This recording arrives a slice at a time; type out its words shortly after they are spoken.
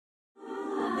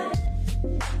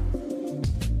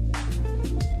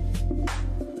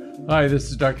Hi, this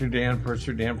is Dr. Dan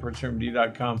Purser,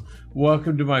 danpursermd.com.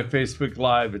 Welcome to my Facebook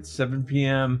Live. It's 7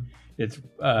 p.m. It's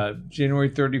January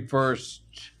 31st.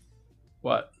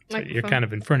 What? Microphone. You're kind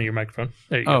of in front of your microphone.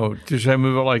 There you go. Should I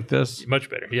move it like this? Much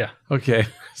better, yeah. Okay,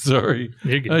 sorry.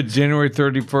 You're good. January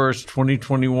 31st,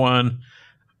 2021.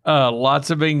 Lots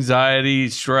of anxiety,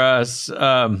 stress.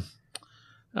 I'm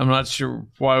not sure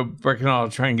why. I'll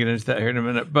try and get into that here in a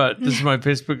minute. But this is my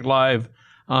Facebook Live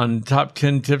on top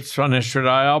 10 tips on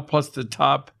estradiol, plus the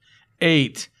top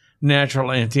 8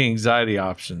 natural anti-anxiety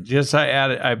options. Yes,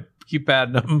 I keep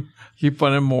adding them, keep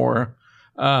finding more.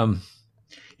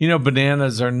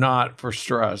 Bananas are not for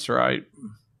stress, right?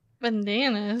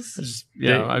 Bananas?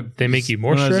 They make you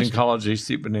more stressed? When I was in college, I used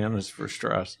to eat bananas for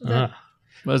stress.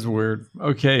 That's weird.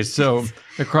 Okay, so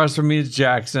across from me is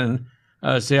Jackson.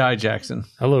 Say hi, Jackson.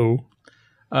 Hello.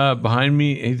 Behind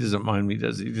me, he doesn't mind me,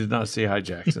 does he? He did not say hi,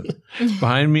 Jackson.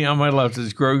 Behind me on my left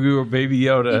is Grogu or Baby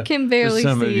Yoda. You can barely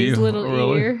see his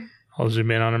little ear. I'll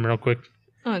zoom in on him real quick.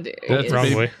 Oh, dear. That's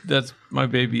wrong way. That's my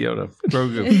Baby Yoda,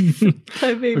 Grogu.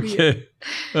 My baby Okay.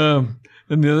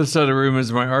 And the other side of the room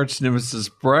is my arch nemesis,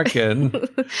 Brecken,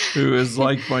 who is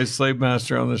like my slave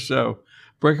master on the show.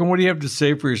 Brecken, what do you have to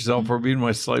say for yourself for being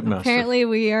my slave master? Apparently,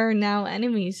 we are now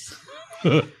enemies.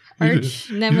 Arch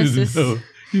nemesis.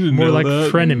 More like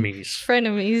frenemies.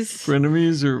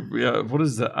 Frenemies, or what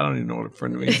is that? I don't even know what a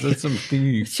frenemy is. That's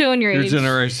something showing your age. Your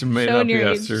generation made up.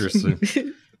 Yeah, seriously.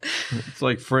 It's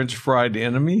like French fried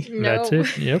enemy. No. That's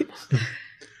it. Yep.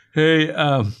 Hey,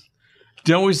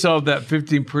 don't we still have that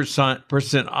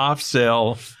 15% off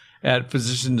sale at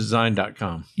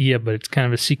physiciandesign.com? Yeah, but it's kind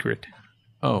of a secret.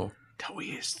 Oh, don't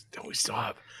we still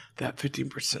have that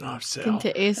 15% off sale Into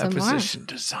ASMR. at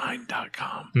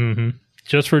physiciandesign.com? Mm-hmm.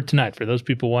 Just for tonight, for those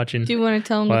people watching. Do you want to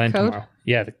tell them the code? Tomorrow.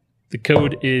 Yeah, the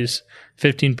code is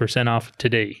 15% off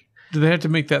today. Do they have to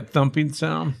make that thumping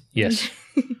sound? Yes.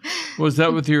 Was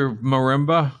that with your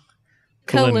marimba?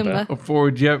 Kalimba.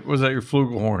 Was that your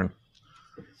flugelhorn?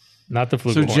 Not the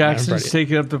flugelhorn. So Jackson's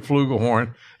taking up the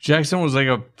flugelhorn. Jackson was like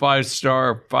a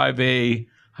 5-star, 5A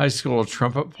high school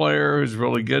trumpet player who's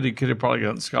really good. He could have probably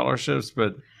gotten scholarships,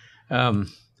 but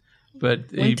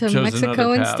he chose Mexico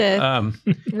another path. instead.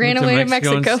 Ran away to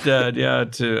Mexico instead. Yeah,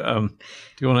 to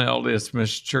go on an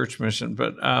LDS church mission.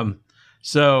 But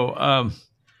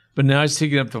now he's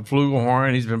taking up the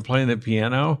flugelhorn. He's been playing the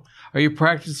piano. Are you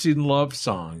practicing love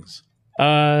songs?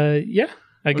 Yeah,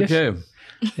 I guess. Okay.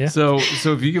 Yeah. So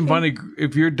if you can find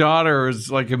if your daughter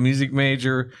is like a music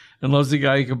major and loves the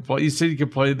guy you can play, you said you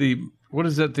could play what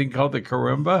is that thing called? The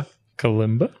kalimba?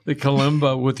 Kalimba? The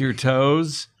kalimba with your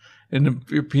toes. And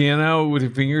your piano with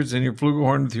your fingers and your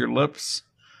flugelhorn with your lips.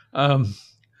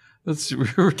 That's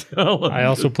your talent. I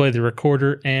also play the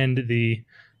recorder and the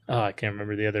I can't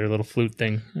remember the other little flute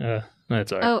thing.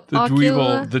 That's all right. Oh,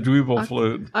 the dweeble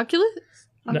flute. Oculus?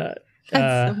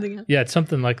 That's something else. Yeah, it's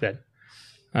something like that.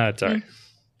 That's all right.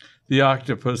 The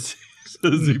octopus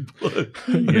says he play.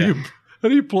 Yeah. How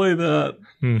do you play that?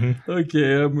 Mm-hmm.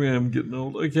 Okay, I'm getting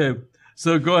old. Okay,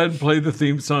 so go ahead and play the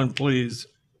theme song, please.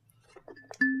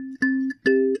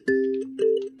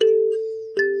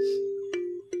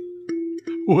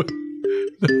 What?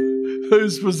 That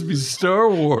was supposed to be Star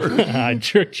Wars. I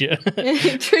tricked you.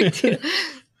 Tricked you.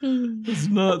 It's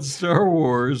not Star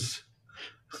Wars.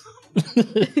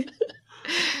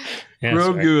 Yeah,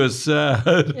 Grogu is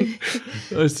sad.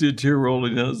 I see a tear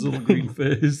rolling down his little green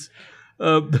face.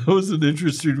 That was an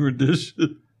interesting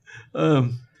rendition.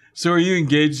 So are you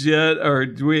engaged yet? Or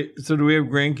do we have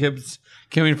grandkids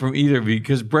coming from either of you?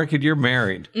 Because Brecken, you're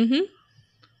married. Mm-hmm.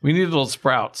 We need little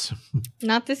sprouts.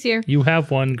 Not this year. You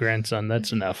have one grandson.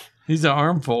 That's enough. He's an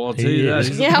armful, I'll tell you that.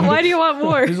 Yeah, why do you want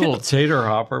more? He's a little tater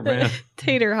hopper, man.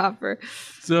 Tater hopper.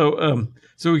 So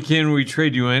we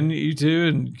trade you in, you two,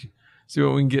 and see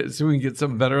what we can get. So we can get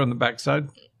something better on the backside.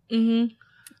 Mm-hmm.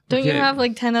 Don't you have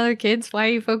like 10 other kids? Why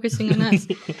are you focusing on us?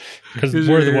 Because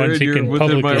we're the ones you can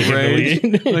publicly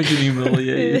humiliate. I can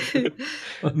humiliate you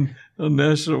on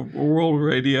national world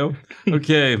radio.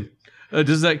 Okay.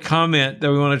 Does that comment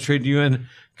that we want to trade you in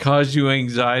cause you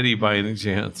anxiety by any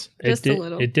chance? Just a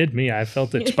little. It did me. I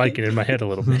felt it spiking in my head a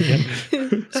little bit. Yeah.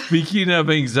 Speaking of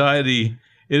anxiety,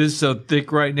 it is so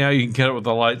thick right now you can cut it with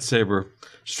a lightsaber.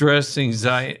 Stress,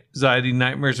 anxiety,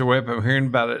 nightmares are way up. I'm hearing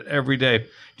about it every day.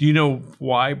 Do you know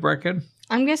why, Brecken?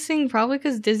 I'm guessing probably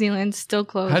because Disneyland's still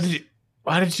closed.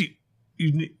 Why did you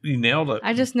nailed it?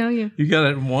 I just know you. You got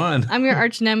it in one. I'm your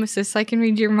arch nemesis. I can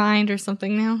read your mind or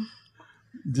something now.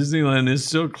 Disneyland is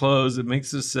still closed. It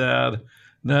makes us sad.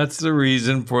 That's the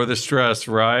reason for the stress,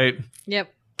 right?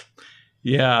 Yep.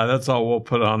 Yeah, that's all we'll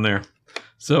put on there.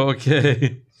 So,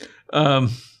 okay.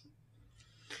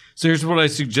 So So here's what I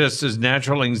suggest as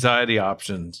natural anxiety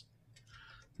options.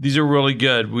 These are really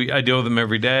good. I deal with them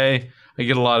every day. I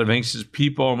get a lot of anxious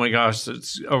people. Oh my gosh,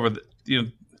 it's over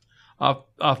the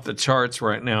off the charts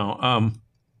right now.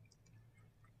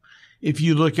 If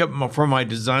you look up for my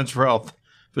Designs for Health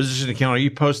physician account, are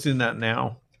you posting that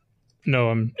now? No,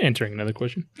 I'm answering another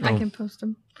question. I can post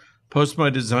them. Post my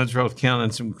Designs for Health account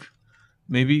and some.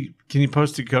 Maybe can you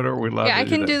post a code or are we allowed? Yeah, I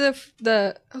can do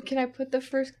the. Oh, can I put the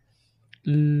first?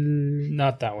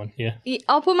 Not that one. Yeah.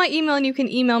 I'll put my email and you can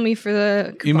email me for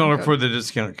the coupon email her code. for the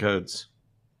discount codes.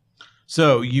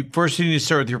 So you need to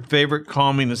start with your favorite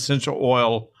calming essential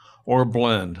oil or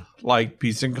blend, like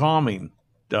Peace and Calming.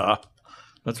 Duh,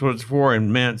 that's what it's for.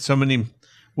 And man, so many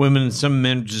women and some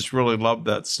men just really love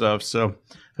that stuff. So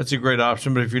that's a great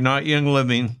option. But if you're not Young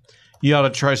Living, you ought to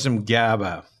try some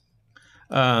GABA.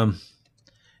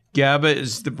 GABA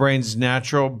is the brain's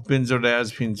natural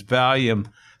benzodiazepines, Valium,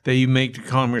 that you make to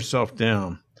calm yourself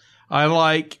down. I've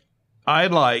tried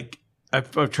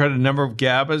a number of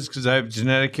GABAs because I have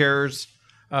genetic errors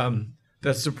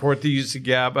that support the use of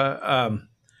GABA.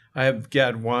 I have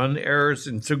GAD1 errors,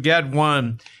 and so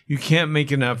GAD1 you can't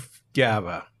make enough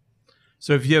GABA.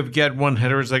 So if you have GAD1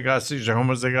 heterozygosities or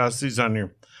homozygosities on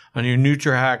your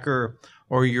NutriHacker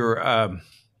or your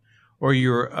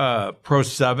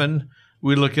Pro7.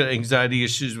 We look at anxiety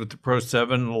issues with the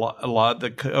Pro7. A lot of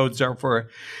the codes are for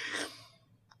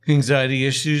anxiety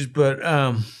issues, but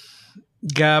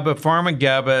GABA, Pharma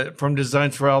GABA from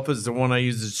Designs for Health is the one I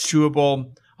use. It's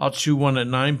chewable. I'll chew one at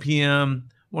 9 p.m.,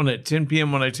 one at 10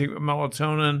 p.m. when I take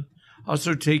melatonin.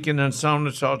 Also take an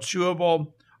Insomnital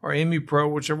chewable or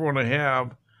Amipro, whichever one I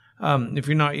have. If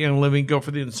you're not Young Living, go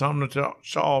for the Insomnital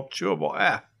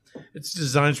chewable. It's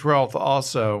Designs for Health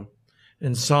also.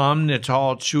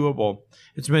 Insomnital chewable.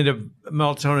 It's made of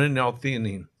melatonin and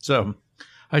L-theanine. So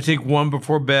I take one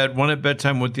before bed, one at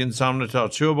bedtime with the Insomnital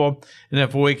chewable, and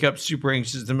if I wake up super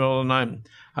anxious in the middle of the night,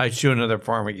 I chew another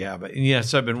Pharma GABA. And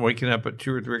yes, I've been waking up at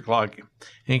 2 or 3 o'clock,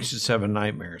 anxious, having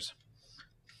nightmares.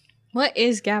 What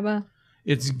is GABA?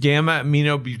 It's gamma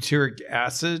aminobutyric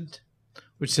acid,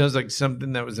 which sounds like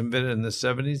something that was invented in the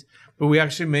 70s, but we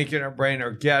actually make it in our brain.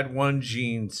 Our GAD1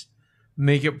 genes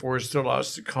make it for us to allow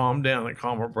us to calm down and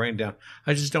calm our brain down.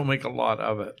 I just don't make a lot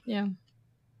of it. Yeah.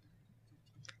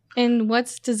 And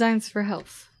what's Designs for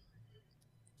Health?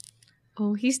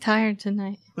 Oh, he's tired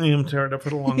tonight. I am tired. I've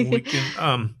had a long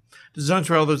weekend. Designs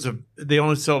for Health they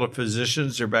only sell to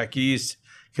physicians. They're back east,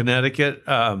 Connecticut.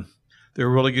 They're a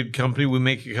really good company. We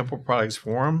make a couple products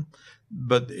for them,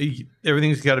 but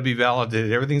everything's got to be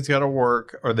validated. Everything's got to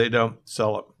work, or they don't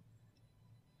sell it.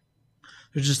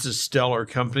 They're just a stellar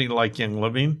company like Young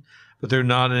Living, but they're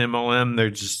not an MLM. They're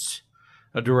just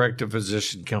a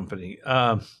direct-to-physician company.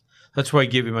 That's why I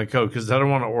gave you my code, because I don't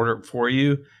want to order it for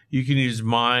you. You can use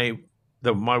my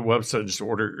website and just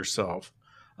order it yourself.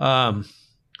 So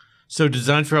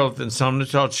Designs for Health,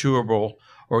 Insomnital chewable,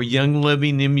 or Young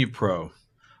Living Imupro.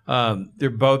 They're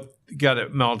both got a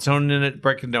melatonin in it.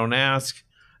 Break and don't ask.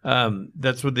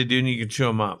 That's what they do, and you can chew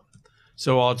them up.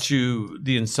 So I'll chew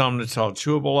the Insomnital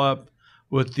chewable up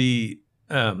with the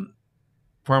Pharma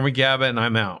GABA, and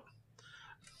I'm out.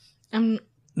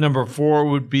 Number 4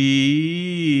 would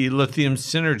be Lithium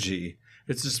Synergy.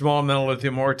 It's a small amount of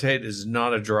lithium orotate. It's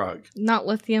not a drug. Not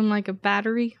lithium like a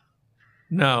battery?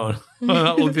 No,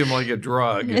 not lithium like a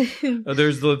drug.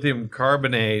 There's lithium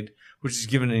carbonate, which is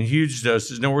given in huge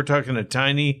doses. No, we're talking a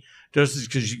tiny doses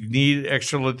because you need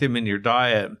extra lithium in your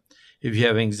diet if you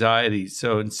have anxiety.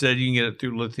 So instead, you can get it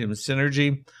through Lithium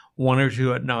Synergy, 1 or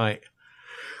 2 at night.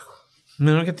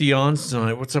 Man, I get the yawns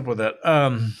tonight. What's up with that?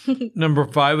 Number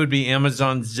 5 would be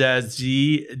Amazon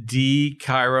ZD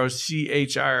Chiro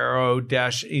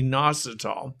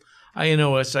CHIRO-inositol,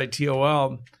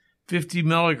 INOSITOL, 50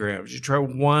 milligrams. You try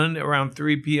one around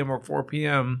 3 p.m. or 4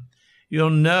 p.m. You'll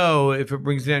know if it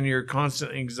brings down your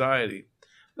constant anxiety.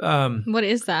 What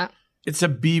is that? It's a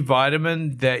B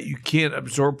vitamin that you can't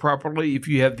absorb properly if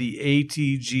you have the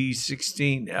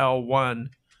ATG16L1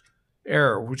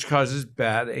 error, which causes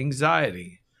bad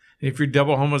anxiety. And if you're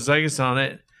double homozygous on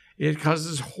it, it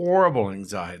causes horrible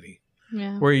anxiety.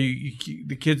 Yeah. Where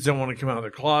the kids don't want to come out of their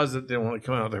closet, they don't want to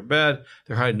come out of their bed,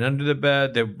 they're hiding under the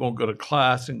bed, they won't go to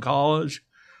class in college.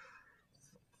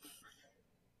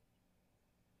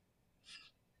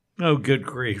 Oh, good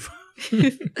grief.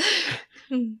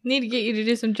 Need to get you to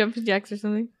do some jumping jacks or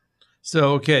something.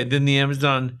 So, okay, then the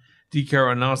Amazon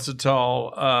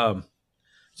D-chiroinositol,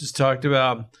 just talked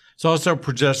about. It's also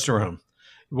progesterone,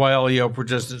 YLEO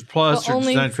Progestin Plus, or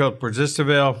Designs for Health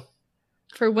Progestavel.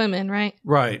 For women, right?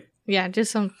 Right. Yeah,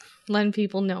 just letting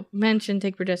people know. Men shouldn't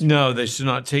take progesterone. No, they should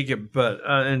not take it. But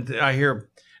and I hear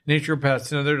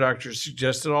Naturopaths and other doctors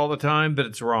suggest it all the time, but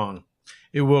it's wrong.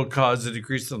 It will cause a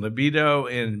decrease in libido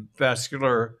and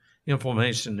vascular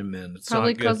inflammation in men. It's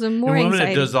Probably not good. causing more in women,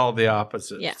 anxiety. it does all the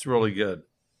opposite. Yeah. It's really good.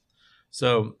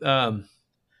 So, do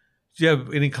you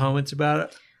have any comments about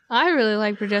it? I really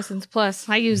like Progestins Plus.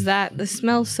 I use that. The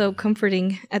smell's so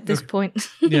comforting at this point.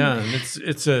 Yeah, and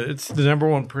it's the number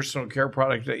one personal care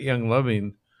product at Young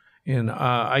Living, and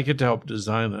I get to help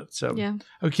design it. So Yeah.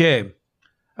 Okay.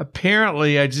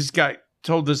 Apparently, I just got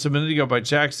told this a minute ago by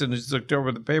Jackson, who's looked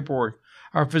over the paperwork.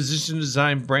 Our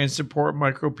physician-designed brain support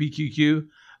micro PQQ,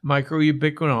 micro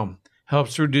ubiquinol,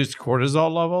 helps reduce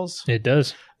cortisol levels. It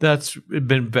does. That's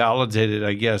been validated,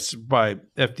 I guess, by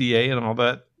FDA and all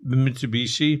that,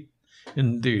 Mitsubishi,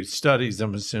 in the studies,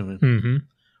 I'm assuming. Mm-hmm.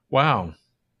 Wow.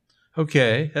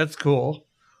 Okay, that's cool.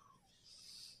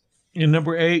 And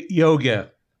number 8,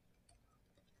 yoga.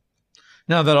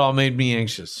 Now that all made me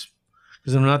anxious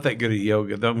because I'm not that good at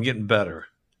yoga, though I'm getting better.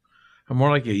 I'm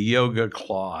more like a yoga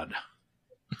clod.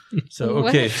 So,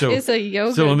 okay, What is a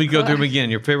yoga so let me go class? through them again.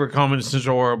 Your favorite common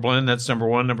essential oil blend, that's number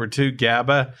 1. Number 2,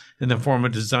 GABA in the form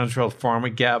of Design for Health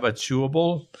Pharma GABA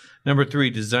chewable. Number 3,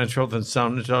 Design for Health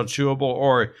Insomnital chewable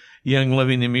or Young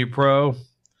Living ME Pro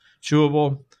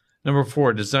chewable. Number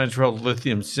 4, Design for Health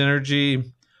Lithium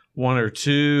Synergy 1 or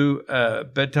 2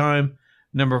 bedtime.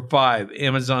 Number 5,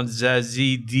 Amazon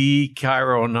Zazie D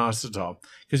Chiroinositol,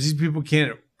 because these people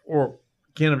can't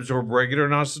absorb regular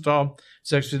inositol.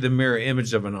 It's actually the mirror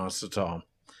image of inositol.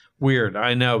 Weird,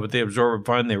 I know, but they absorb it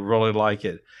fine. They really like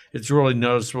it. It's really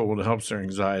noticeable when it helps their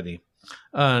anxiety.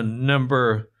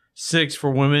 Number 6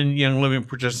 for women, Young Living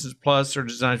Progestins Plus or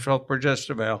Design for Health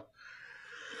Progestaval.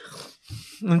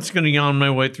 I'm just going to yawn my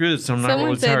way through this. I'm not Someone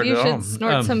really said tired you at all. should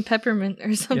snort some peppermint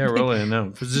or something. Yeah, really, I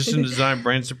know. Physician Design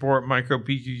Brain Support Micro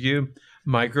PQQ,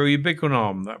 Micro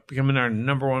Ubiquinol, becoming our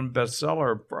number 1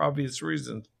 bestseller for obvious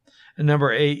reasons. And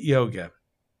number 8, yoga.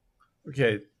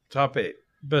 Okay, top 8,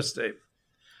 best 8.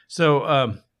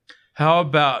 So, how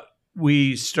about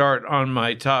we start on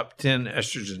my top 10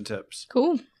 estrogen tips?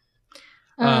 Cool.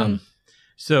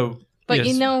 But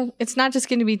yes. it's not just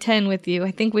going to be 10 with you.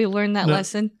 I think we learned that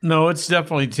lesson. No, it's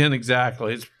definitely 10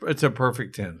 exactly. It's a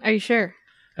perfect 10. Are you sure?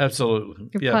 Absolutely.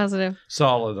 You're positive.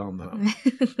 Solid on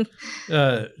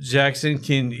that. Jackson,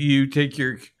 can you take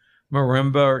your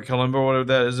marimba or kalimba, whatever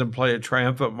that is, and play a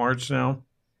triumphant march now?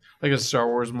 Like a Star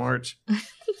Wars march?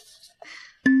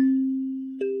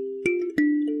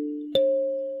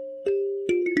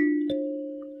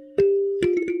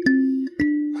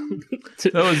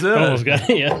 That was it. Almost got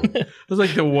it, yeah. It was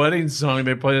like the wedding song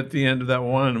they played at the end of that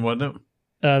one, wasn't it?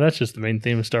 That's just the main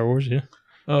theme of Star Wars, yeah.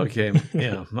 Okay.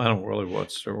 Yeah. I don't really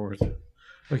watch Star Wars.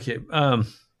 Okay. I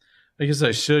guess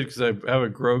I should because I have a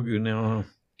Grogu now. Huh?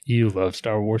 You love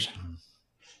Star Wars.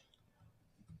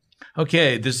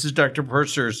 Okay. This is Dr.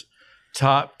 Purser's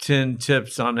top 10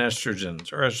 tips on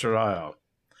estrogens or estradiol.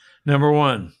 Number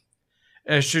 1,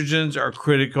 estrogens are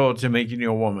critical to making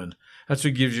you a woman. That's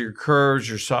what gives you your curves,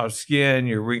 your soft skin,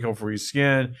 your wrinkle-free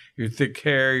skin, your thick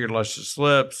hair, your luscious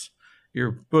lips,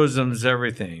 your bosoms,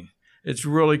 everything. It's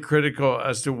really critical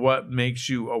as to what makes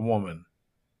you a woman.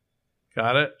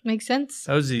 Got it? Makes sense.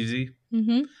 That was easy.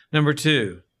 Mm-hmm. Number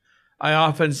 2, I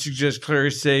often suggest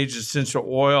clary sage essential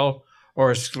oil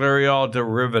or a sclereol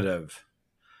derivative,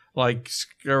 like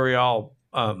sclereol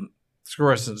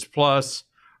Sclerescence Plus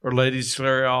or Lady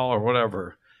Sclereol or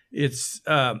whatever. It's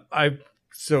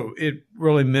so it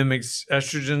really mimics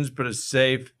estrogens, but it's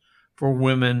safe for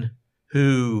women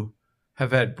who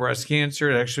have had breast cancer.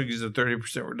 It actually gives a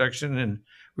 30% reduction in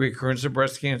recurrence of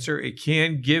breast cancer. It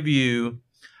can give you,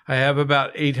 I have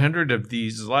about 800 of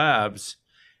these labs,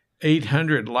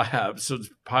 800 labs. So it's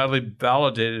highly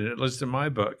validated, at least in my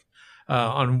book,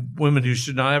 on women who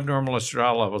should not have normal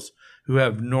estradiol levels, who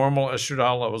have normal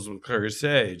estradiol levels with clary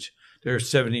sage. They're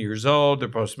 70 years old, they're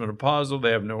postmenopausal,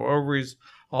 they have no ovaries,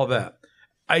 all that.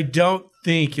 I don't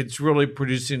think it's really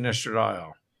producing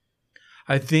estradiol.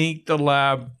 I think the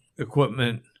lab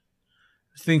equipment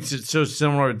thinks it's so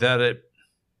similar that it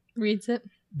Reads it.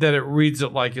 reads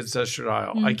it like it's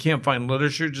estradiol. I can't find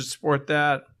literature to support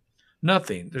that.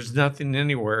 Nothing. There's nothing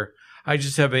anywhere. I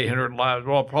just have 800 labs.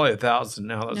 Well, probably 1,000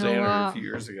 now. That was 800 a few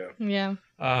years ago. Yeah.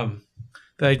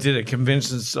 That I did at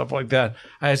conventions, stuff like that.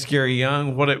 I asked Gary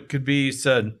Young what it could be. He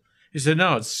said,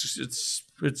 no, it's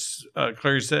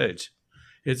clary sage.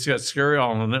 It's got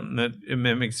sclereol in it, and it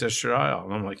mimics estradiol.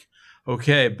 And I'm like,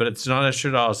 okay, but it's not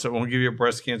estradiol, so it won't give you a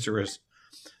breast cancer risk.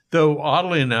 Though,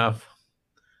 oddly enough,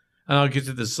 and I'll get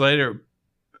to this later,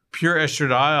 pure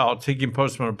estradiol taking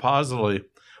postmenopausally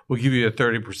will give you a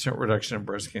 30% reduction in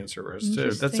breast cancer risk,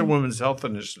 too. That's a women's health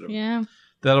initiative. Yeah.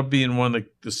 That'll be in one of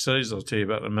the studies I'll tell you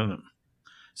about in a minute.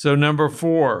 So number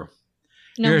 4,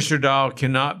 your estradiol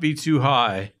cannot be too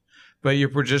high, but your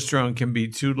progesterone can be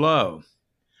too low.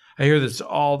 I hear this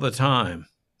all the time.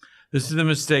 This is the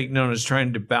mistake known as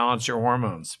trying to balance your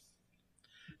hormones.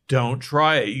 Don't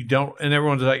try it. You don't, and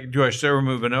everyone's like, should I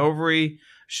remove an ovary?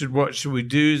 What should we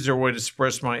do? Is there a way to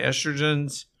suppress my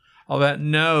estrogens? All that.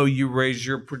 No, you raise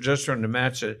your progesterone to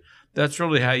match it. That's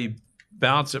really how you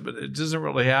balance it, but it doesn't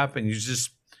really happen. You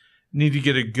just need to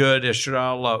get a good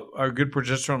estradiol level, or a good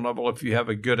progesterone level if you have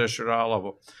a good estradiol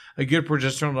level. A good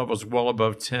progesterone level is well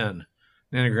above 10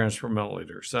 nanograms per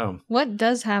milliliter. So what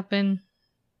does happen?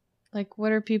 Like,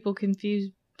 what are people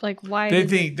confused? Like, why?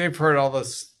 They've heard all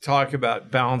this talk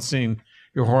about balancing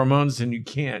your hormones, and you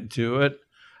can't do it.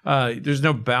 There's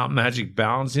no magic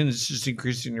balancing. It's just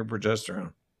increasing your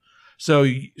progesterone. So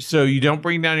you don't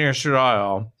bring down your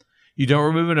estradiol. You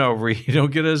don't remove an ovary. You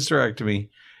don't get a hysterectomy.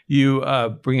 You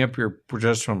bring up your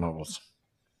progesterone levels.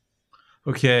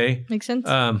 Okay. Makes sense.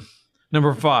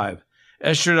 Number 5,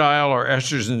 estradiol or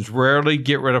estrogens rarely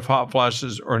get rid of hot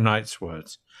flashes or night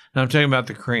sweats. Now I'm talking about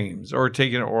the creams or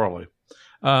taking it orally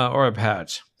or a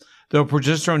patch, though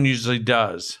progesterone usually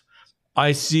does.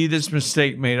 I see this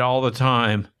mistake made all the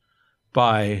time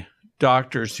by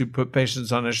doctors who put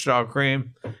patients on estradiol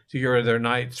cream to get rid of their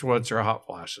night sweats or hot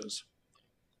flashes.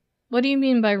 What do you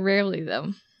mean by rarely,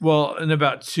 though? Well, in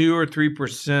about 2 or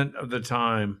 3% of the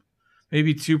time,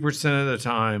 maybe 2% of the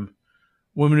time,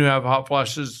 women who have hot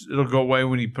flashes, it'll go away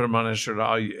when you put them on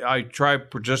estradiol. I try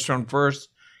progesterone first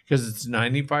because it's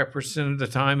 95% of the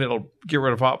time it'll get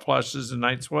rid of hot flashes and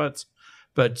night sweats,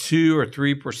 but 2 or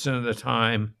 3% of the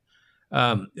time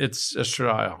it's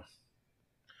estradiol.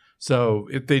 So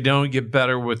if they don't get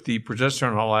better with the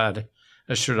progesterone, I'll add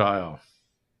estradiol.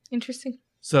 Interesting.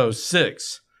 So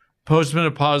 6,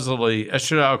 postmenopausally,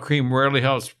 estradiol cream rarely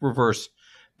helps reverse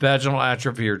vaginal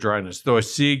atrophy or dryness, though I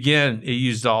see again it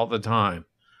used all the time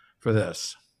for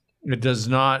this. It does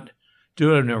not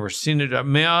do it. I've never seen it.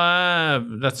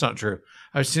 That's not true.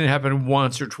 I've seen it happen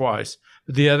once or twice,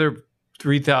 but the other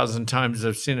 3,000 times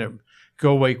I've seen it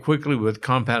go away quickly with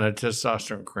compounded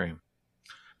testosterone cream.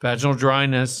 Vaginal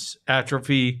dryness,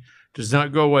 atrophy does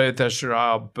not go away with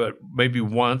estradiol, but maybe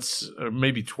once or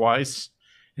maybe twice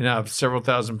in out of several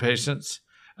thousand patients.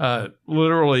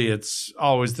 Literally, it's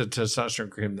always the testosterone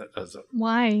cream that does it.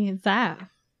 Why is that?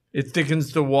 It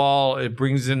thickens the wall. It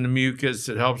brings in the mucus.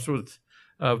 It helps with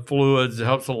fluids. It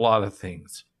helps a lot of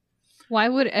things. Why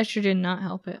would estrogen not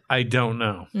help it? I don't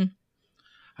know.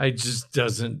 It just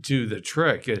doesn't do the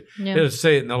trick. It'll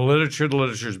say it in the literature. The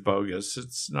literature's bogus.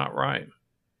 It's not right.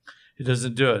 It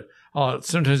doesn't do it. I'll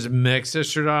sometimes mix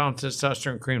estradiol and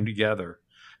testosterone cream together.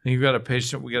 And you've got a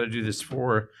patient we got to do this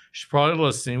for. She's probably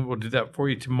listening. We'll do that for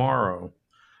you tomorrow.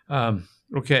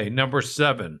 Okay, number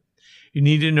 7. You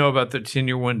need to know about the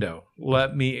 10-year window.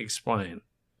 Let me explain.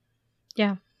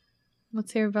 Yeah.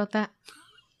 Let's hear about that.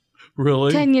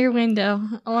 Really? 10-year window.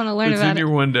 I want to learn about it. The 10-year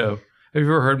window. Have you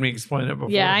ever heard me explain it before?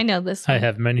 Yeah, I know this one. I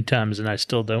have many times, and I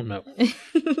still don't know.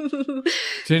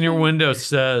 10-year window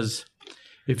says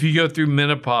if you go through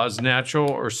menopause,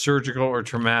 natural or surgical or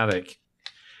traumatic,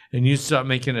 and you stop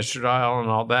making estradiol and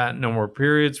all that, no more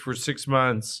periods for 6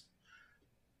 months,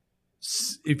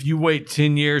 if you wait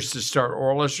 10 years to start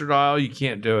oral estradiol, you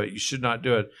can't do it. You should not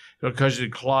do it. It'll cause you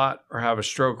to clot or have a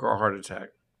stroke or a heart attack.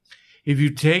 If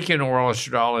you take an oral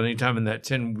estradiol anytime in that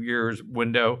 10 years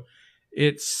window,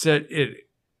 it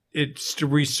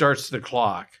restarts the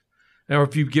clock. Now,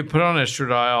 if you get put on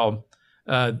estradiol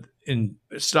and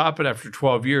stop it after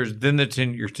 12 years, then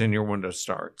your 10-year window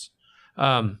starts.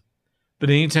 But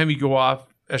anytime you go off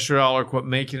estradiol or quit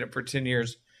making it for 10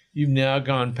 years, you've now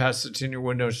gone past the 10-year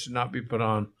window. Should not be put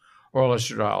on oral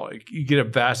estradiol. You get a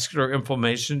vascular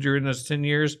inflammation during those 10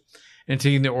 years, and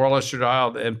taking the oral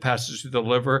estradiol and passes through the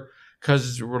liver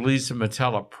causes a release of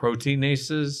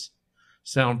metalloproteinases.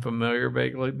 Sound familiar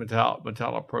vaguely?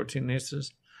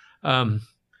 Metalloproteinases.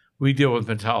 We deal with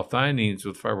metallothioneins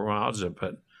with fibromyalgia,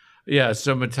 but yeah,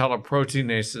 so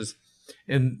metalloproteinases,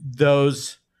 and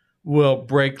those will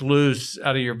break loose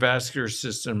out of your vascular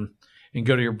system and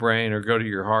go to your brain or go to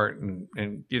your heart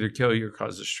and either kill you or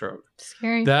cause a stroke.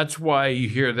 Scary. That's why you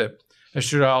hear that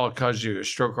estradiol will cause you a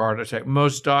stroke or heart attack.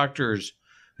 Most doctors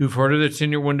who've heard of the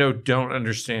 10-year window don't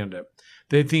understand it.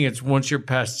 They think it's once you're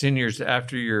past 10 years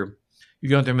after you're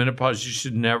going through menopause, you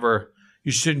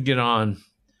shouldn't get on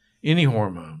any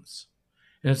hormones.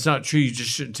 And it's not true. You just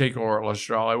shouldn't take oral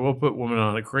estradiol. I will put women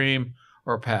on a cream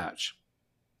or a patch.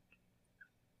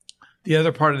 The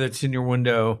other part of the 10-year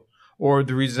window, or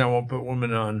the reason I won't put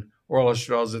women on oral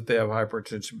estradiol, is if they have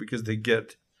hypertension, because they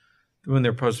get when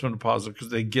they're postmenopausal because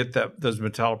they get those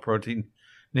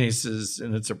metalloproteinases,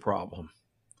 and it's a problem.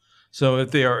 So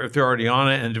if they're already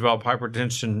on it and develop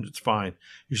hypertension, it's fine.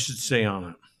 You should stay on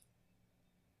it.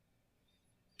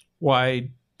 Why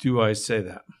do I say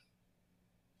that?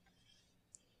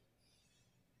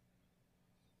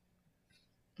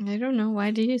 I don't know.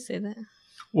 Why do you say that?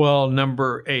 Well,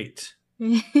 number 8.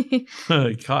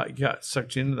 Got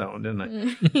sucked into that one, didn't I?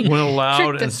 When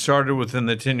allowed and started within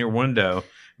the 10-year window,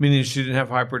 meaning she didn't have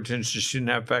hypertension, she didn't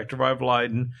have factor V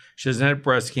Leiden, she doesn't have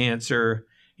breast cancer,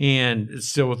 and it's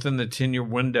still within the 10-year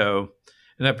window.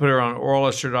 And I put her on oral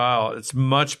estradiol. It's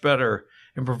much better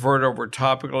and preferred over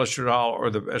topical estradiol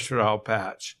or the estradiol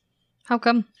patch. How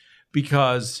come?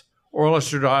 Because oral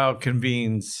estradiol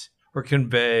conveys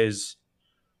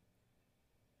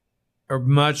a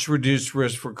much reduced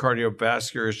risk for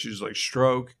cardiovascular issues like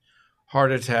stroke,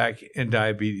 heart attack, and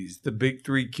diabetes. The big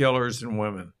 3 killers in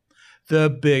women. The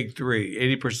big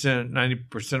 3. 80%,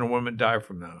 90% of women die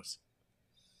from those.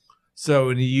 So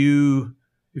if you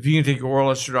can take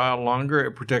oral estradiol longer,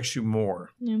 it protects you more.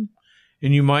 Yeah.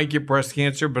 And you might get breast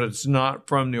cancer, but it's not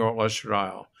from the oral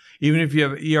estradiol. Even if you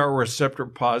have ER receptor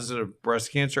positive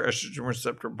breast cancer, estrogen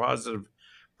receptor positive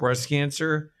breast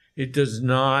cancer, it does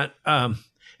not.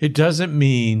 It doesn't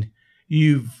mean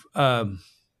you've that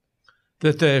the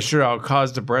estradiol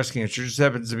caused the breast cancer. It just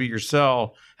happens to be your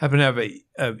cell happen to have a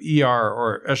ER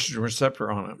or estrogen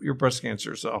receptor on it. Your breast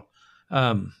cancer cell,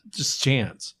 just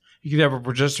chance. You could have a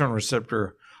progesterone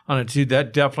receptor on it too.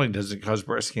 That definitely doesn't cause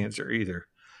breast cancer either.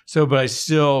 So, but I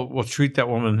still will treat that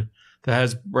woman that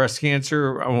has breast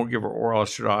cancer. I won't give her oral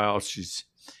estradiol. She's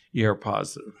ER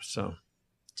positive. So,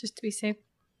 just to be safe.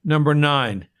 Number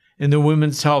 9, in the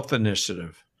Women's Health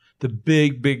Initiative, the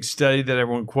big study that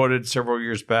everyone quoted several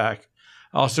years back,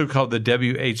 also called the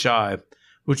WHI,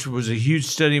 which was a huge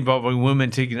study involving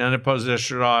women taking unopposed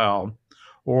estradiol,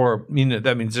 or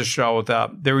that means estradiol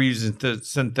without. They were using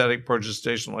synthetic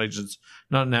progestational agents,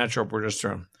 not natural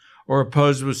progesterone, or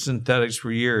opposed with synthetics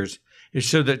for years. It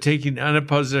showed that taking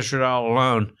unopposed estradiol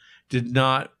alone did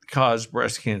not cause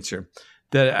breast cancer.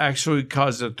 That it actually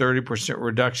caused a 30%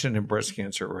 reduction in breast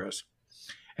cancer risk.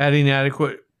 Adding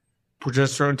adequate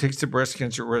progesterone takes the breast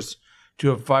cancer risk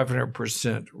to a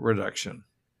 500% reduction.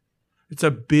 It's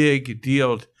a big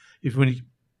deal when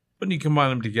you combine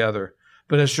them together.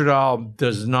 But estradiol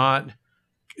does not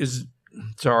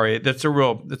that's a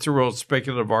real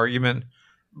speculative argument,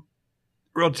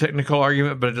 real technical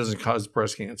argument, but it doesn't cause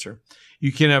breast cancer.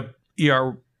 You can have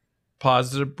ER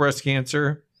positive breast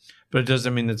cancer, but it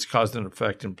doesn't mean it's caused an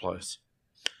effect in place.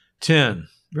 10.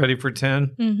 Ready for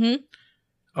 10? Mm-hmm.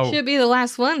 Oh, should be the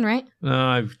last one, right? No,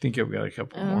 I think I've got a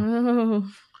couple more.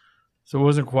 So it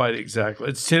wasn't quite exactly.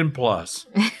 It's 10 plus.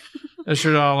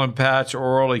 Estradiol and patch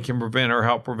orally can prevent or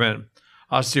help prevent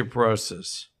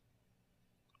osteoporosis.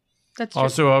 That's true.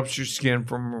 Also helps your skin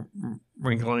from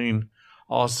wrinkling.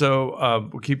 Also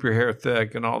will keep your hair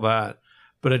thick and all that.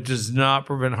 But it does not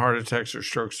prevent heart attacks or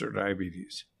strokes or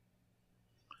diabetes.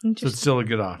 So it's still a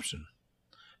good option.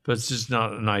 But it's just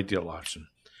not an ideal option.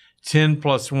 10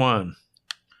 plus 1.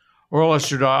 Oral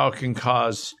estradiol can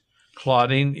cause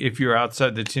clotting if you're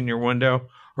outside the 10-year window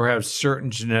or have certain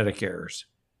genetic errors.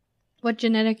 What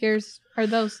genetic errors are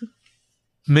those?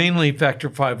 Mainly factor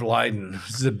V Leiden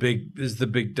is the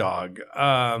big dog.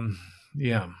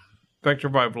 Yeah, factor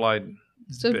V Leiden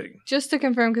is big. Just to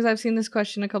confirm, because I've seen this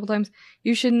question a couple times,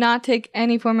 you should not take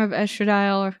any form of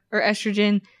estradiol or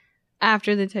estrogen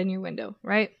after the 10-year window,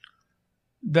 right?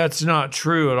 That's not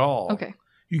true at all. Okay.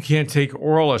 You can't take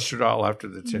oral estradiol after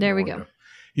the 10-year window. There we go.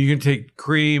 You can take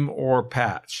cream or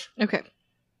patch. Okay.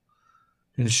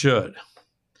 And should.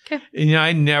 Okay.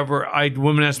 And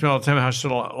women ask me all the time, how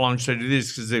long should I do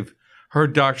this? Because they've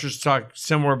heard doctors talk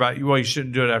similar about, you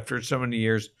shouldn't do it after so many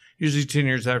years, usually 10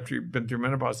 years after you've been through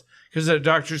menopause. Because the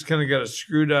doctor's kind of got a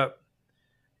screwed up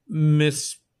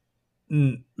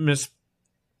entropic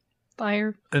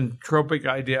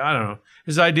idea. I don't know.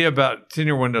 His idea about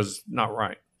 10-year windows is not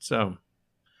right. So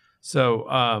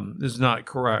is not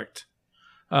correct.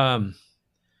 10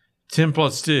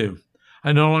 plus 2.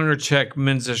 I no longer check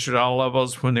men's estradiol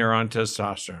levels when they're on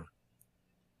testosterone.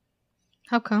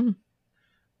 How come?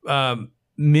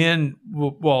 Men,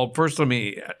 well, first let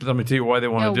me tell you why they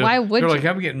want to do why it. would They're you? like,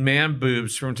 I'm getting man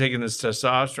boobs from taking this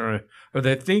testosterone, or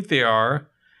they think they are,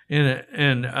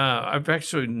 and I've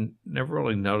actually never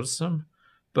really noticed them,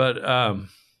 but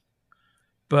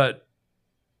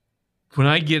when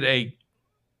I get a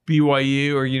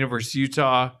BYU or University of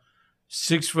Utah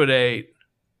 6'8",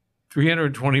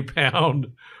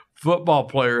 320-pound football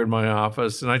player in my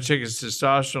office, and I check his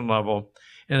testosterone level,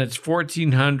 and it's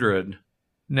 1,400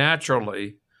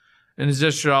 naturally, and his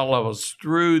estradiol levels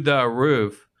through the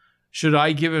roof, should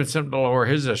I give him something to lower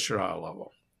his estradiol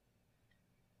level?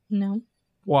 No,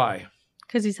 Why?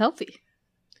 because he's healthy.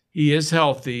 He is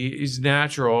healthy. He's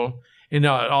natural. And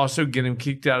I'd also get him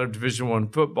kicked out of Division I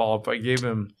football if I gave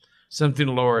him something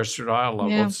to lower estradiol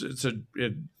levels. Yeah.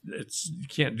 It's you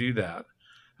can't do that.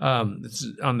 It's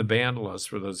on the banned list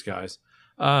for those guys.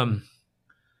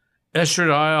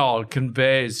 Estradiol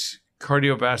conveys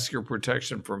cardiovascular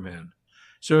protection for men.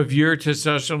 So if your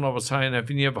testosterone level is high enough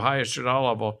and you have a high estradiol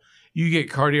level, you get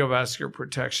cardiovascular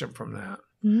protection from that.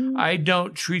 I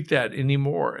don't treat that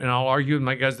anymore. And I'll argue with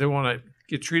my guys, they want to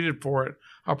get treated for it.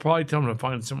 I'll probably tell them to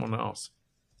find someone else.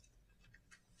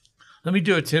 Let me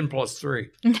do a 10 plus 3.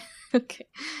 Okay.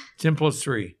 10 plus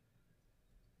 3.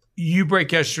 You break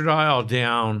estradiol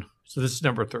down. So this is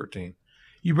number 13.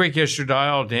 You break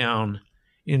estradiol down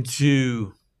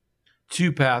into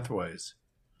 2 pathways.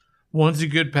 One's a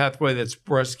good pathway that's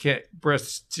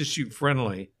breast tissue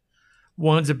friendly.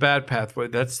 One's a bad pathway.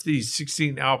 That's the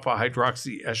 16-alpha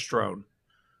hydroxyestrone.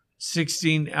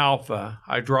 16-alpha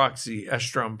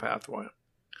hydroxyestrone pathway.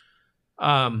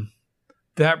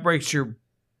 That breaks your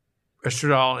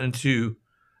estradiol into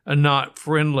a not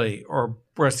friendly or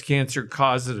breast cancer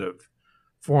causative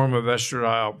form of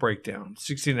estradiol breakdown.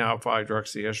 16-alpha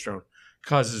hydroxyestrone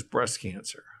causes breast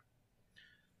cancer.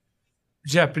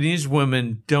 Japanese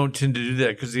women don't tend to do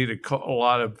that because they eat a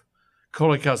lot of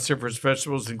cholecalciferous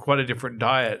vegetables and quite a different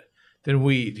diet than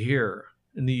we eat here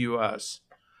in the U.S.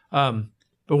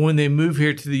 But when they move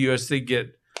here to the U.S., they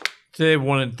have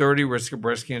 1 in 30 risk of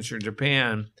breast cancer in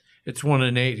Japan. It's 1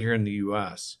 in 8 here in the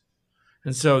U.S.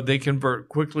 And so they convert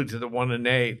quickly to the 1 in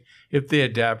 8 if they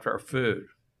adapt our food.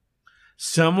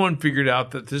 Someone figured out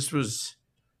that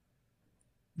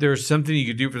there's something you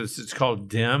could do for this. It's called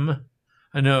DIM.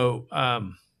 I know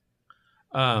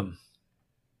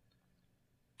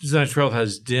Design 12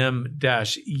 has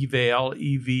DIM-EVAIL,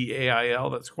 EVAIL.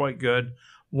 That's quite good.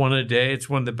 1 a day. It's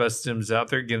one of the best DIMs out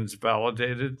there. Again, it's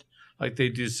validated like they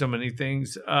do so many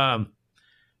things.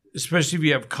 Especially if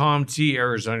you have COMT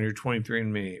errors on your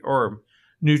 23andMe or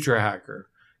NutraHacker.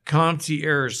 COMT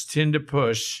errors tend to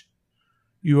push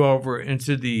you over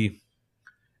into the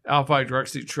alpha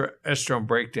hydroxyestrone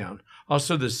breakdown.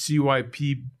 Also, the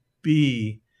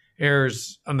CYPB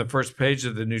errors on the first page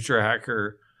of the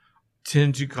NutraHacker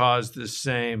tend to cause the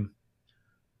same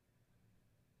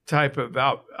type of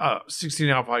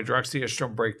 16-alpha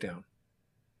hydroxyestrone breakdown.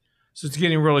 So it's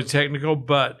getting really technical,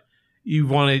 but you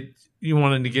want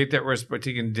to negate that risk by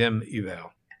taking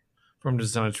DIM-EVAIL from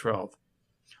Design 12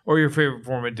 or your favorite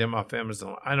form of DIM off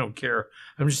Amazon. I don't care.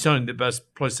 I'm just telling you the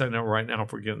best place I know right now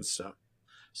for getting stuff.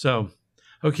 So,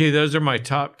 okay, those are my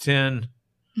top 10,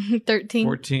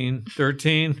 13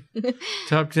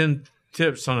 top 10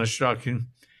 tips on a stock.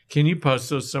 Can you post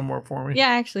those somewhere for me? Yeah,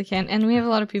 I actually can. And we have a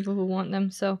lot of people who want them.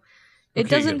 So it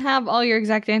Okay, doesn't good. have all your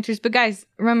exact answers. But guys,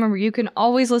 remember, you can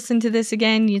always listen to this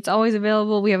again. It's always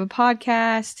available. We have a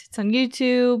podcast. It's on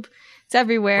YouTube. It's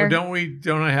everywhere. Or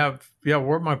don't I have, where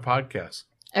are my podcasts?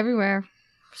 Everywhere.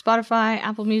 Spotify,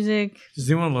 Apple Music. Does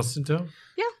anyone listen to them?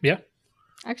 Yeah.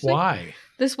 Actually, Why?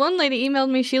 this one lady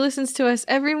emailed me. She listens to us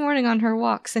every morning on her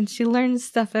walks and she learns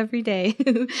stuff every day.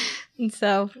 And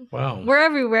so Wow. we're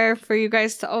everywhere for you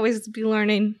guys to always be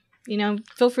learning. You know,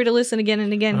 feel free to listen again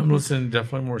and again. I'm listening to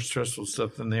definitely more stressful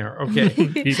stuff than they are. Okay.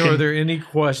 You So can- are there any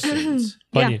questions?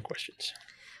 Plenty of questions.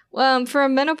 For a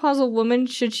menopausal woman,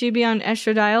 should she be on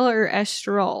estradiol or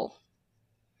estrol?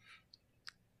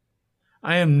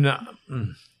 I am not. Yeah,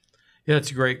 that's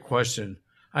a great question.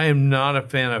 I am not a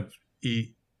fan of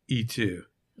E2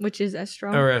 Which is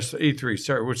estrol? or E3,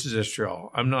 sorry, which is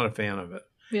estradiol. I'm not a fan of it.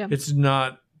 Yeah. It's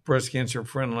not breast cancer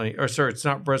friendly, it's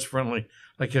not breast friendly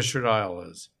like estradiol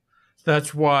is.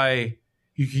 That's why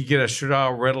you can get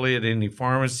estradiol readily at any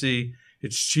pharmacy.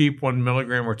 It's cheap, 1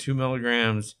 milligram or 2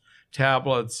 milligrams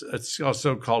tablets. It's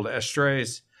also called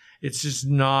Estrace. It's just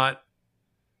not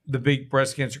the big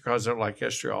breast cancer causer like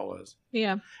estradiol is.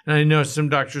 Yeah. And I know some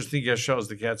doctors think estradiol is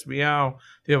the cat's meow.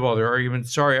 They have all their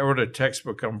arguments. Sorry, I wrote a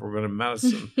textbook on preventive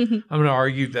medicine. I'm going to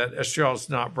argue that estradiol is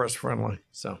not breast friendly.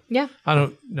 So Yeah. I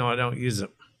don't use it.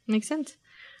 Makes sense.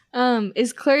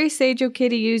 Is clary sage okay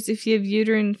to use if you have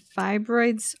uterine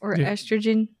fibroids or Yeah.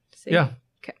 estrogen? Sage? Yeah.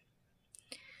 Okay.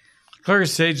 Clary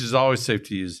sage is always safe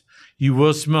to use. You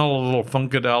will smell a little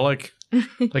funkadelic,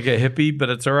 like a hippie, but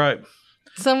it's all right.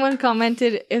 Someone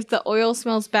commented, if the oil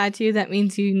smells bad to you, that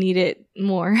means you need it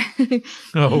more.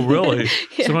 Oh, really?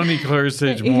 Yeah. So I need clary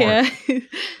sage more.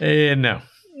 Yeah. No.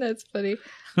 That's funny.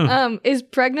 Is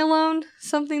pregnenolone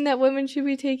something that women should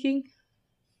be taking?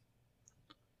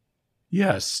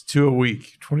 Yes, 2 a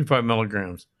week, 25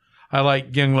 milligrams. I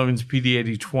like Young Living's PD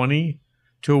 80/20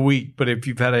 to a week. But if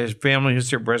you've had a family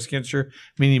history of breast cancer,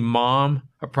 meaning mom,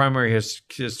 a primary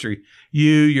history,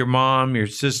 you, your mom, your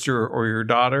sister, or your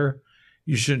daughter,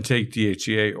 you shouldn't take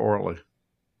DHEA orally.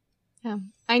 Yeah.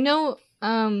 I know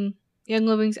Young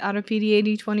Living's out of PD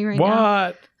 80/20 right now.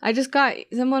 What? I just got,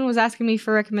 someone was asking me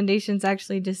for recommendations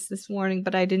actually just this morning,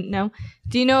 but I didn't know.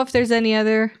 Do you know if there's any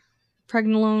other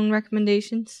pregnenolone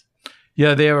recommendations?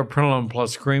 Yeah, they have a Pregnenolone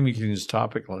Plus cream you can use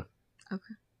topically.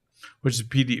 Okay. Which is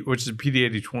PD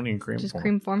 80/20 in cream Just form.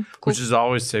 cream form. Cool. Which is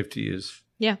always safe to use.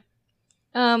 Yeah.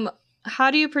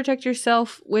 How do you protect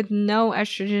yourself with no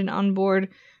estrogen on board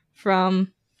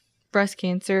from breast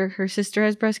cancer? Her sister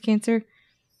has breast cancer.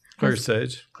 Claire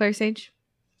Sage. Claire Sage.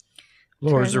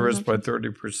 Lowers the those risk by options.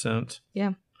 30%.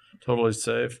 Yeah. Totally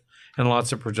safe. And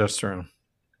lots of progesterone.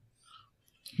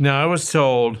 Now, I was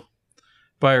told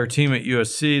by our team at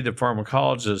USC, the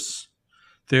pharmacologists,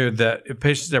 that if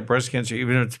patients have breast cancer,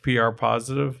 even if it's PR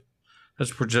positive,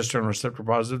 that's progesterone receptor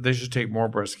positive, they should take more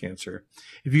breast cancer.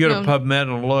 If you go to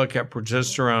PubMed and look at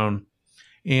progesterone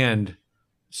and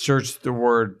search the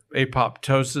word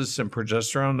apoptosis and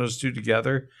progesterone, those two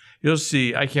together, you'll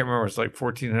see, I can't remember, it's like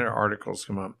 1,400 articles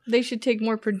come up. They should take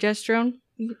more progesterone.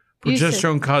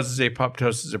 Progesterone causes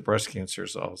apoptosis of breast cancer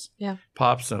cells. Yeah.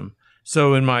 Pops them.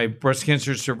 So in my breast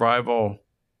cancer survival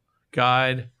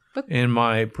guide, in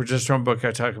my progesterone book,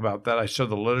 I talk about that. I show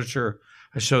the literature.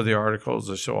 I show the articles.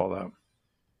 I show all that.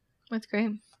 That's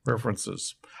great.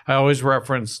 References. I always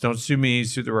reference. Don't sue me,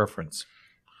 sue the reference.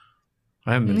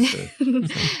 I haven't been sued.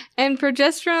 And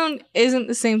progesterone isn't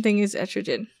the same thing as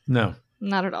estrogen. No.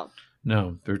 Not at all.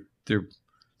 No. They're two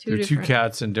different.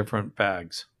 cats in different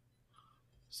bags,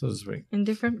 so to speak. In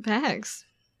different bags.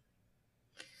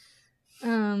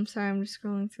 Sorry, I'm just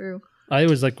scrolling through. I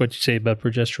always like what you say about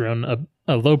progesterone.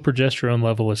 A low progesterone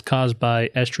level is caused by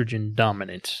estrogen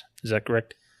dominance. Is that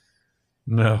correct?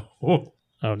 No. Oh,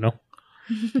 no.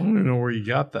 I don't even know where you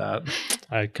got that.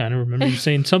 I kind of remember you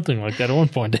saying something like that at one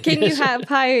point. Can you have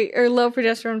high or low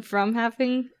progesterone from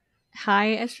having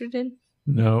high estrogen?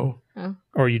 No. Oh.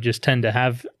 Or you just tend to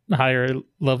have higher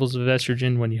levels of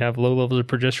estrogen when you have low levels of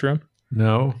progesterone?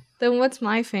 No. Then what's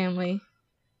my family?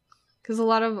 Because a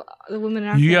lot of the women in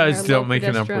our You family guys are don't low make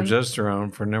enough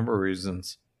progesterone for a number of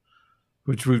reasons,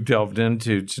 which we've delved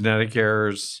into. Genetic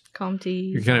errors.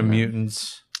 COMT. You're kind of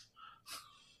mutants.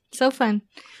 So fun.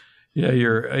 Yeah,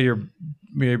 you're a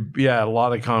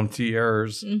lot of COMT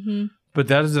errors. Mm-hmm. But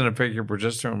that doesn't affect your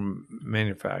progesterone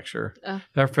manufacture. Oh.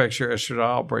 That affects your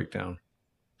estradiol breakdown.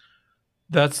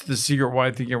 That's the secret why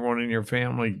I think everyone in your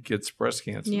family gets breast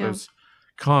cancer. Yeah. Those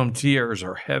COMT errors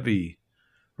are heavy.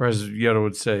 Or as Yoda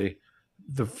would say,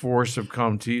 the force of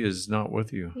COMT is not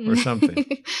with you or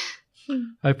something.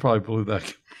 I probably blew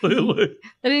that completely.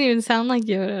 That didn't even sound like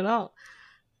Yoda at all.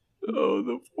 Oh,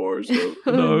 the force of...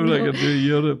 No, I'm not going to do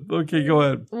Yoda. Okay, go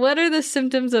ahead. What are the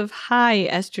symptoms of high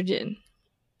estrogen?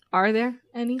 Are there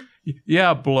any?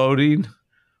 Yeah, bloating,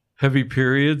 heavy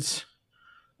periods,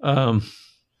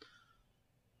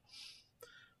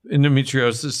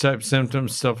 endometriosis type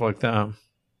symptoms, stuff like that.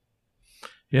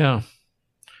 Yeah.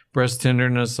 Breast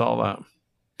tenderness, all that.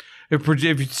 If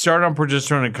you start on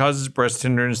progesterone, it causes breast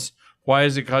tenderness. Why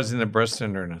is it causing the breast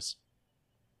tenderness?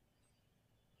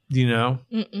 Do you know?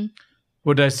 Mm-mm.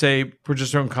 What did I say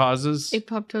progesterone causes?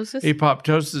 Apoptosis?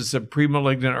 Apoptosis of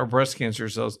pre-malignant or breast cancer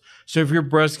cells. So if your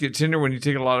breasts get tender when you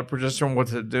take a lot of progesterone,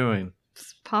 what's it doing?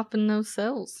 It's popping those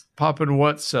cells. Popping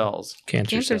what cells?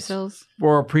 Cancer cells.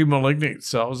 Or pre-malignant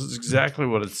cells. It's exactly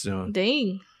what it's doing.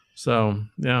 Dang. So,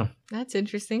 yeah. That's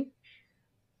interesting.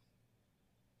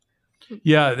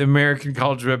 Yeah, the American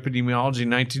College of Epidemiology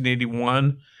in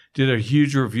 1981 did a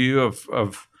huge review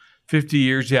of 50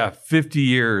 years. Yeah, 50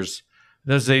 years.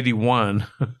 That's 81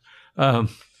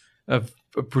 of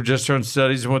progesterone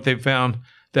studies. And what they found,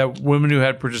 that women who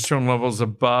had progesterone levels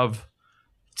above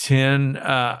 10,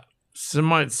 some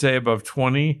might say above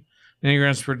 20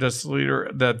 nanograms per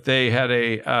deciliter, that they had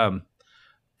a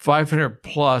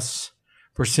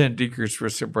 500+% decreased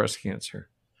risk of breast cancer.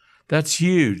 That's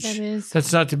huge. That is.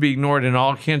 That's not to be ignored. And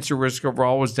all cancer risk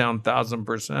overall was down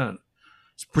 1,000%.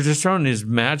 So progesterone is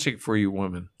magic for you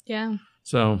women. Yeah.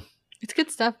 So it's good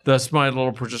stuff. That's my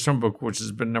little progesterone book, which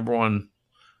has been number one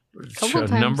a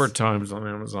number of times on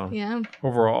Amazon. Yeah.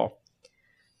 Overall.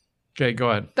 Okay, go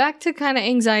ahead. Back to kind of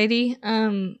anxiety.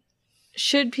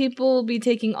 Should people be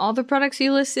taking all the products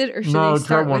you listed, or should they start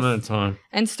try one at a time.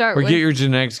 And start or with get your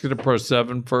genetics, get a Pro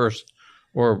 7 first,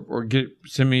 or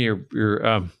send me your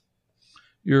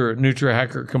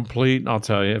NutriHacker Complete, and I'll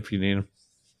tell you if you need them.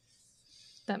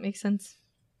 That makes sense.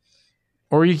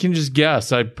 Or you can just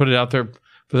guess. I put it out there.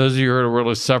 For those of you who are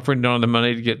really suffering, don't have the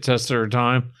money to get tested or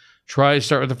time, start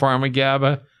with the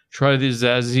Pharmagaba. Try the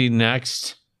Zazie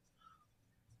next.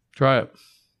 Try it.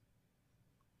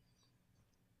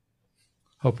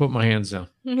 I'll put my hands down.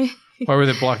 Why were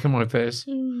they blocking my face?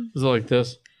 Was it like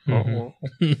this?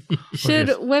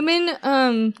 Should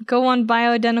women go on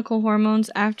bioidentical hormones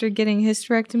after getting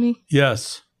hysterectomy?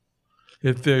 Yes.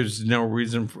 If there's not a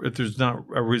reason for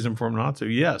them not to,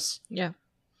 yes. Yeah.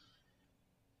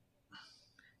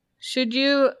 Should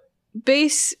you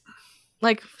base,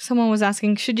 like someone was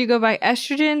asking, should you go by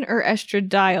estrogen or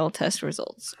estradiol test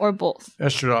results, or both?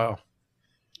 Estradiol.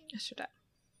 Estradiol.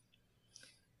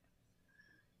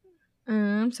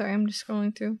 I'm sorry, I'm just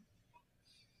scrolling through.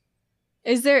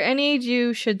 Is there any age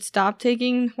you should stop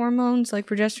taking hormones like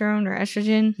progesterone or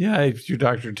estrogen? Yeah, if your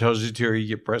doctor tells you to, or you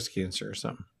get breast cancer or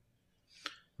something.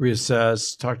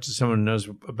 Reassess, talk to someone who knows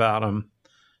about them,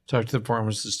 talk to the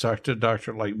pharmacist, talk to a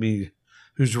doctor like me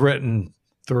who's written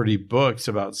 30 books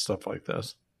about stuff like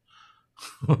this.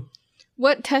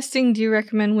 What testing do you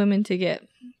recommend women to get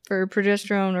for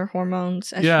progesterone or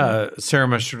hormones? Estrogen? Yeah,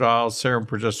 serum estradiol, serum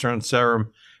progesterone,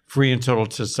 serum free and total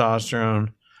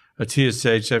testosterone, a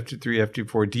TSH, FT3,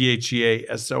 FT4, DHEA,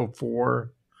 SO4.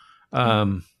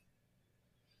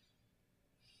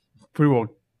 Pretty well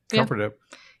covered it.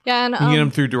 Yeah, and you can get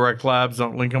them through Direct Labs.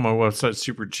 Don't link on my website.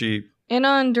 Super cheap. And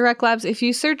on Direct Labs, if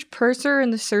you search Purser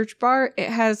in the search bar, it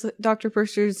has Dr.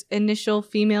 Purser's initial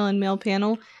female and male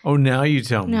panel. Oh, now you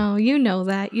tell me. No, you know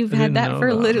that. You've had that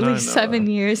for literally 7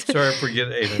 years. Sorry, I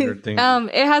forget 800 things.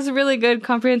 It has a really good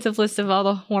comprehensive list of all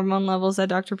the hormone levels that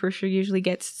Dr. Purser usually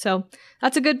gets. So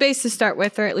that's a good base to start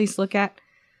with, or at least look at.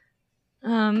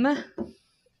 What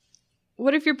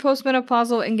if you're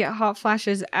postmenopausal and get hot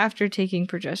flashes after taking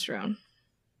progesterone?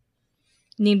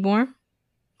 Need more?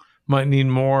 Might need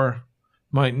more.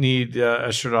 Might need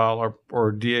estradiol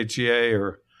or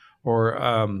DHEA or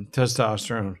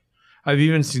testosterone. I've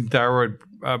even seen thyroid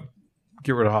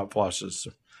get rid of hot flashes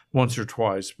once or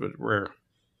twice, but rare.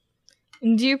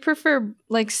 And do you prefer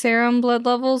like serum blood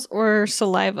levels or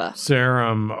saliva?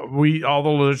 Serum. All the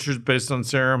literature is based on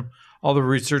serum. All the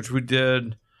research we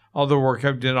did, all the work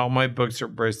I've did, all my books are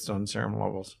based on serum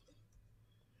levels.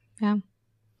 Yeah.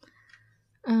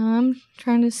 I'm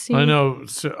trying to see. I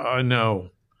know.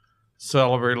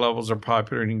 Salivary levels are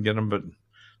popular and you can get them, but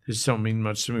they just don't mean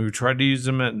much to me. We tried to use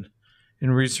them in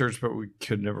research, but we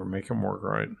could never make them work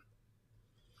right.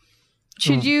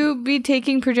 Should you be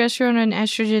taking progesterone and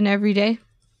estrogen every day?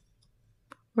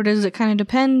 Or does it kind of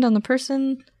depend on the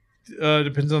person?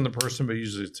 Depends on the person, but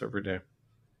usually it's every day.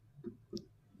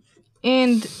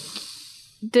 And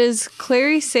does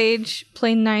clary sage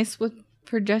play nice with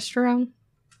progesterone?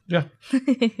 Yeah.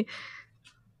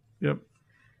 Yep.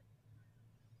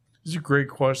 These are great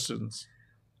questions.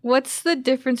 What's the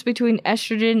difference between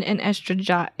estrogen and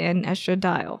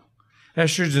estradiol?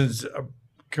 Estrogen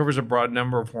covers a broad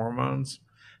number of hormones.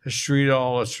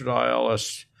 Estriol,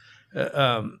 estradiol,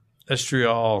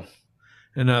 estriol,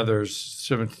 and others,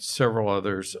 several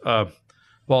others.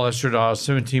 While estradiol,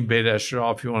 17 beta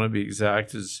estradiol, if you want to be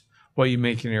exact, is what you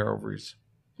make in your ovaries.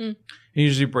 It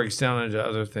usually breaks down into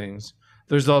other things.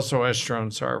 There's also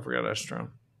estrone. Sorry, I forgot estrone.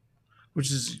 Which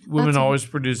is, women always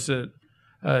produce it.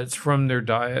 It's from their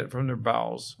diet, from their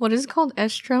bowels. What is it called?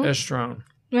 Estrone? Estrone.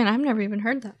 Man, I've never even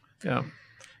heard that. Yeah.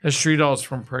 Estradiol is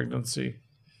from pregnancy.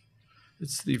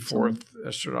 It's the fourth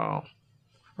estradiol.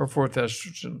 Or fourth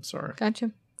estrogen, sorry.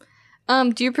 Gotcha.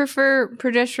 Do you prefer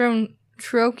progesterone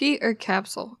troche or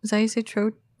capsule? Is that how you say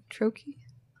troche?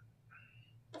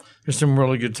 There's some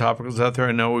really good topicals out there.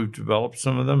 I know we've developed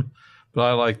some of them, but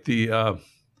I like the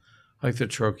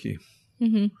troche.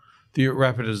 Mm-hmm. The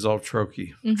rapid dissolve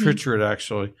troche. Mm-hmm. Triturate,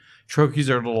 actually. Troches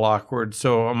are a little awkward.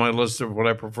 So on my list of what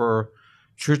I prefer,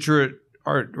 triturate,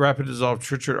 rapid dissolve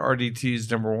triturate RDT is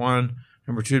number 1.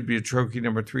 Number 2 would be a troche.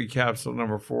 Number 3, capsule.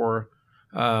 Number 4,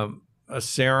 a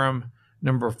serum.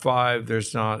 Number 5,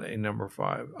 there's not a number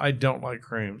 5. I don't like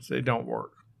creams. They don't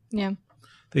work. Yeah.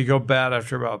 They go bad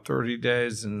after about 30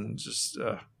 days and just...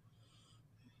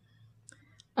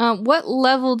 What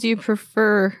level do you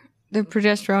prefer the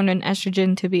progesterone and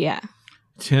estrogen to be at?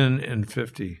 10 and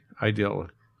 50, ideally.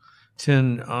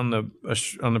 10 on the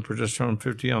progesterone,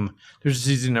 50 on... There's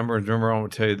an easy number. Remember, I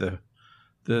won't tell you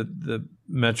the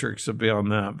metrics will be on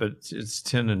that, but it's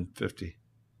 10 and 50,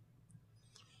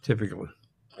 typically.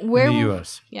 Where in the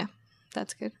U.S. Yeah,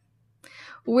 that's good.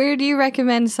 Where do you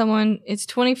recommend someone, it's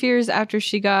 20 years after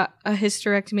she got a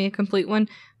hysterectomy, a complete one,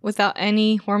 without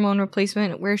any hormone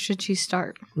replacement, where should she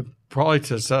start? With probably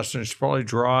testosterone. She's probably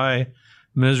dry,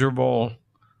 miserable,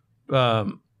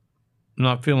 not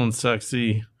feeling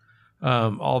sexy,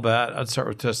 all that. I'd start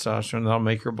with testosterone. That'll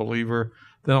make her a believer.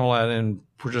 Then I'll add in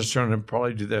progesterone and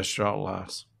probably do the estradiol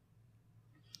last.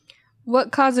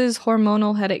 What causes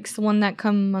hormonal headaches? The one that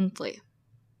come monthly.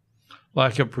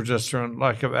 Lack of progesterone,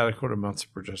 lack of adequate amounts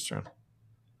of progesterone.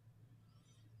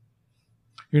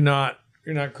 You're not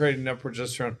creating enough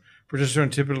progesterone.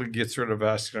 Progesterone typically gets rid of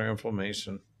vascular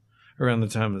inflammation around the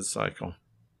time of the cycle.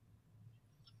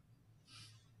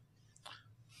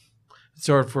 It's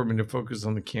hard for me to focus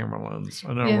on the camera lens.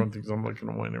 I know everyone thinks I'm looking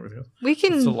away and everything else. We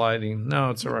can. It's the lighting.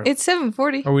 No, it's all right. It's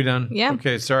 7:40. Are we done? Yeah.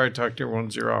 Okay, sorry I talked to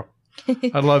everyone's ear off.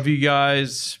 I love you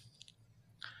guys.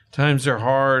 Times are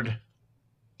hard.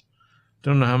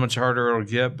 Don't know how much harder it'll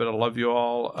get, but I love you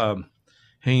all.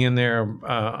 Hang in there.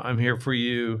 I'm here for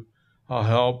you. I'll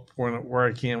help where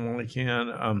I can, when I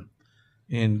can.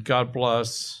 And God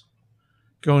bless.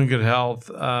 Go in good health.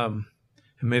 And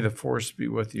may the force be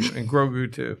with you. And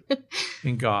Grogu too.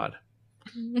 In God.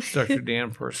 It's Dr. Dan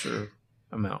Purser.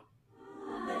 I'm out.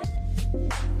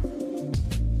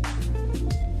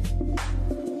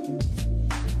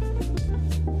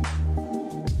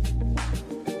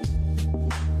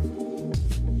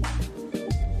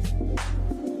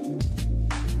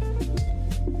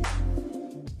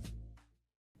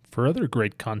 For other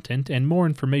great content and more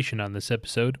information on this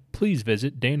episode, please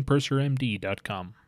visit danpursermd.com.